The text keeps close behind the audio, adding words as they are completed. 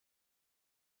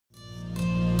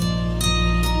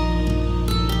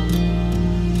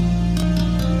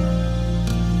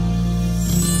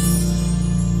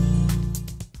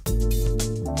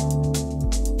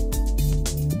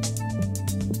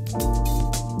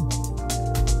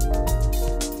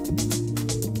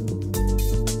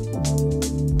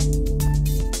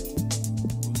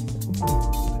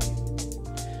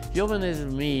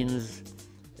Humanism means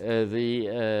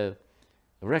the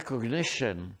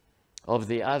recognition of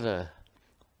the other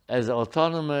as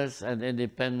autonomous and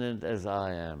independent as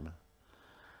I am.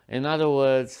 In other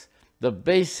words, the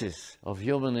basis of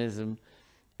humanism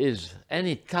is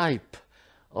any type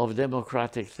of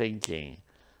democratic thinking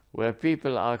where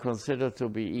people are considered to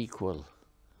be equal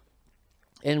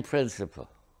in principle,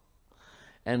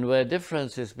 and where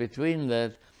differences between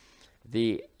that,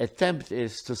 the attempt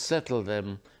is to settle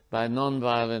them by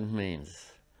non-violent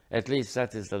means. At least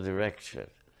that is the direction.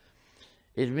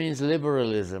 It means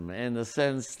liberalism in the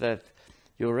sense that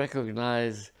you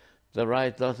recognize the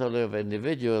right not only of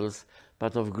individuals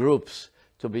but of groups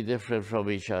to be different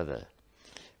from each other,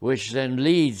 which then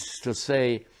leads to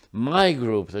say, my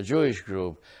group, the Jewish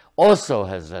group, also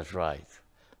has that right,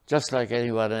 just like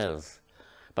anyone else.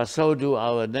 But so do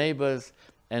our neighbors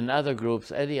and other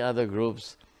groups, any other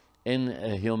groups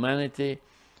in humanity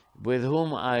with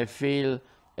whom I feel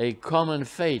a common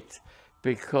fate,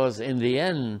 because in the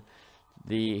end,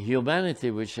 the humanity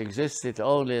which existed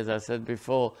only, as I said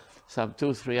before, some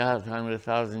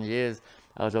 200,000–300,000 years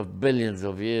out of billions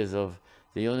of years of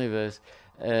the universe,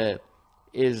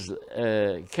 is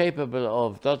capable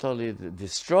of not only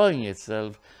destroying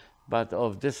itself, but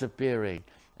of disappearing.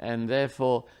 And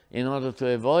therefore, in order to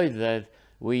avoid that,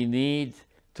 we need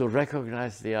to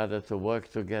recognize the other, to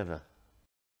work together.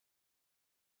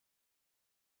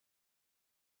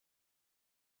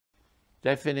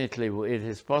 Definitely, it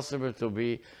is possible to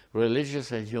be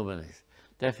religious and humanist,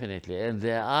 definitely. And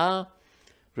there are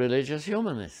religious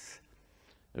humanists.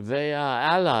 They are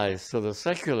allies to the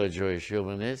secular Jewish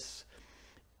humanists,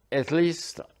 at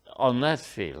least on that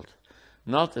field,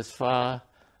 not as far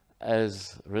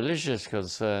as religion is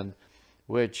concerned,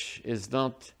 which is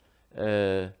not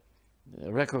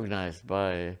recognized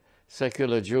by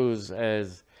secular Jews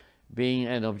as being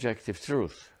an objective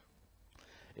truth.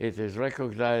 It is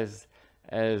recognized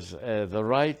as the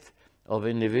right of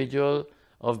individual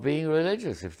of being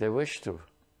religious if they wish to.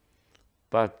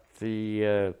 But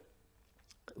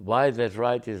why that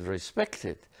right is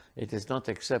respected, it is not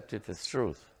accepted as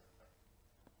truth.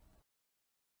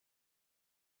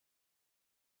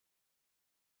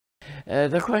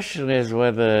 The question is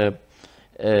whether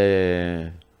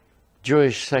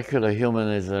Jewish secular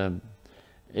humanism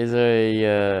is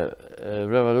a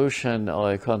revolution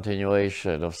or a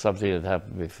continuation of something that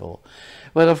happened before.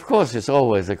 Well, of course, it's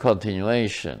always a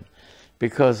continuation,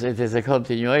 because it is a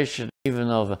continuation even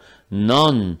of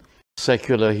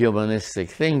non-secular humanistic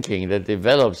thinking that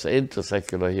develops into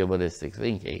secular humanistic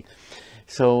thinking.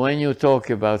 So when you talk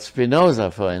about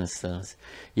Spinoza, for instance,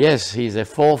 yes, he's a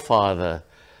forefather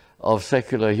of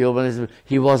secular humanism.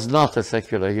 He was not a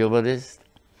secular humanist.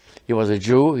 He was a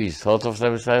Jew. He thought of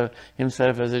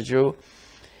himself as a Jew.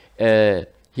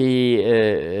 He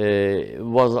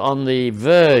was on the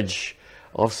verge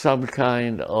of some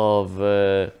kind of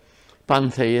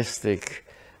pantheistic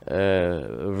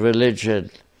religion,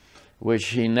 which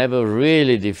he never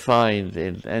really defined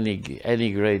in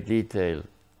any great detail.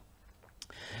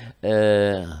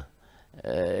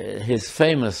 His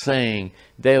famous saying,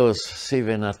 Deus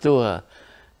sive natura,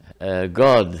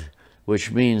 God,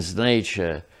 which means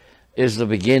nature, is the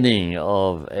beginning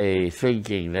of a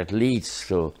thinking that leads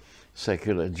to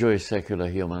Jewish secular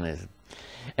humanism.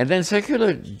 And then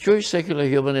Jewish secular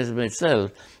humanism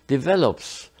itself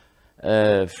develops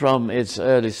from its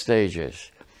early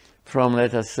stages, from,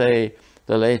 let us say,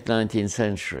 the late 19th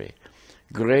century.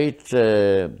 Great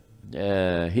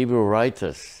Hebrew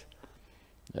writers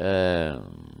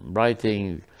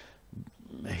writing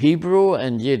Hebrew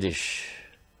and Yiddish,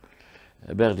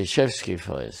 Berdychevsky,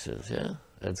 for instance, yeah,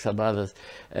 and some others,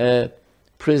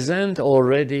 present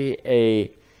already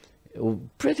a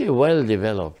pretty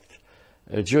well-developed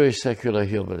Jewish secular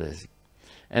humanism.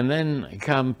 And then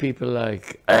come people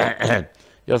like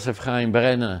Joseph Chaim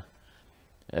Brenner,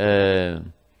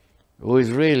 who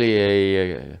is really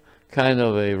a kind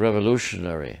of a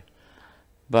revolutionary.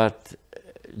 But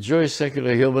Jewish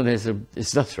secular humanism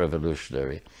is not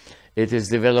revolutionary. It is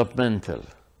developmental.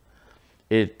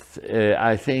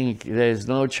 I think there's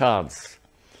no chance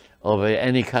of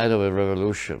any kind of a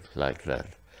revolution like that.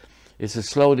 It's a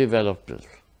slow development,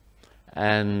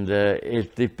 and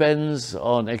it depends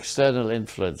on external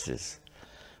influences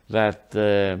that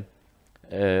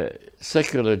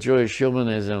secular Jewish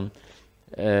humanism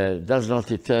does not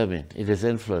determine. It is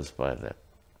influenced by them.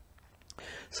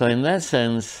 So in that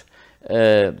sense,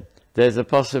 there's a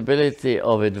possibility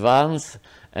of advance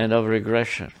and of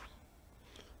regression,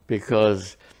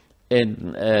 because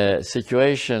in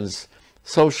situations,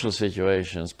 social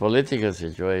situations, political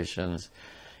situations,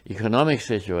 economic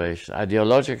situations,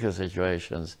 ideological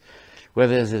situations, where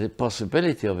there's a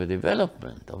possibility of a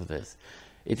development of this.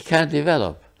 It can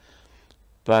develop,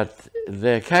 but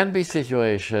there can be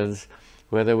situations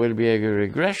where there will be a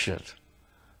regression,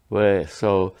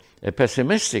 so a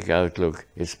pessimistic outlook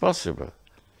is possible.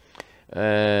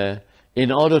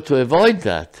 In order to avoid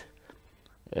that,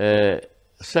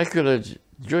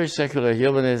 Jewish secular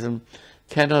humanism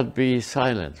cannot be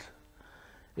silent.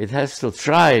 It has to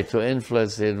try to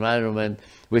influence the environment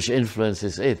which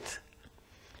influences it.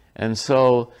 And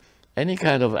so any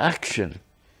kind of action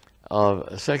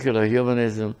of secular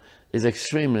humanism is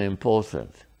extremely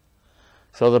important.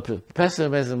 So the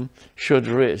pessimism should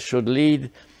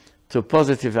lead to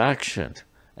positive action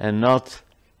and not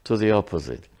to the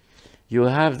opposite. You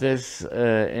have this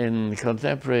in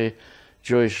contemporary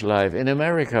Jewish life. In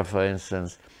America, for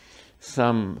instance,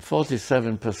 some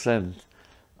 47%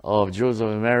 of Jews of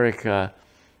America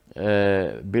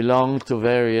belong to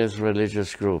various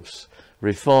religious groups,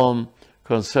 Reform,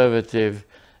 Conservative,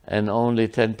 and only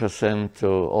 10% to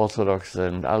Orthodox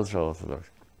and ultra-Orthodox.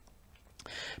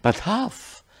 But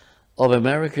half of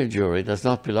American Jewry does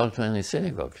not belong to any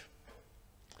synagogue.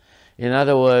 In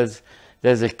other words,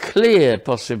 there's a clear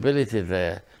possibility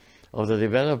there of the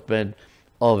development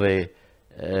of a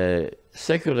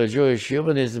secular Jewish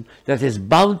humanism that is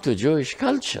bound to Jewish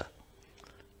culture.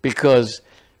 Because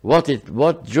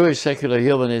what Jewish secular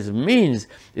humanism means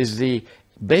is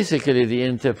basically the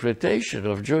interpretation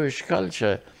of Jewish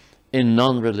culture in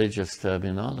non-religious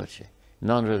terminology,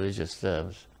 non-religious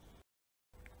terms.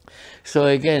 So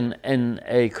again, in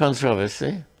a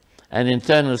controversy, an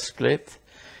internal split,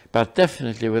 but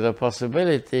definitely with a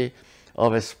possibility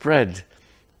of a spread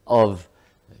of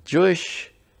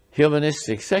Jewish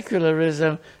humanistic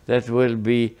secularism that will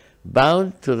be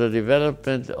bound to the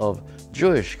development of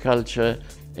Jewish culture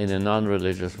in a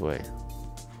non-religious way.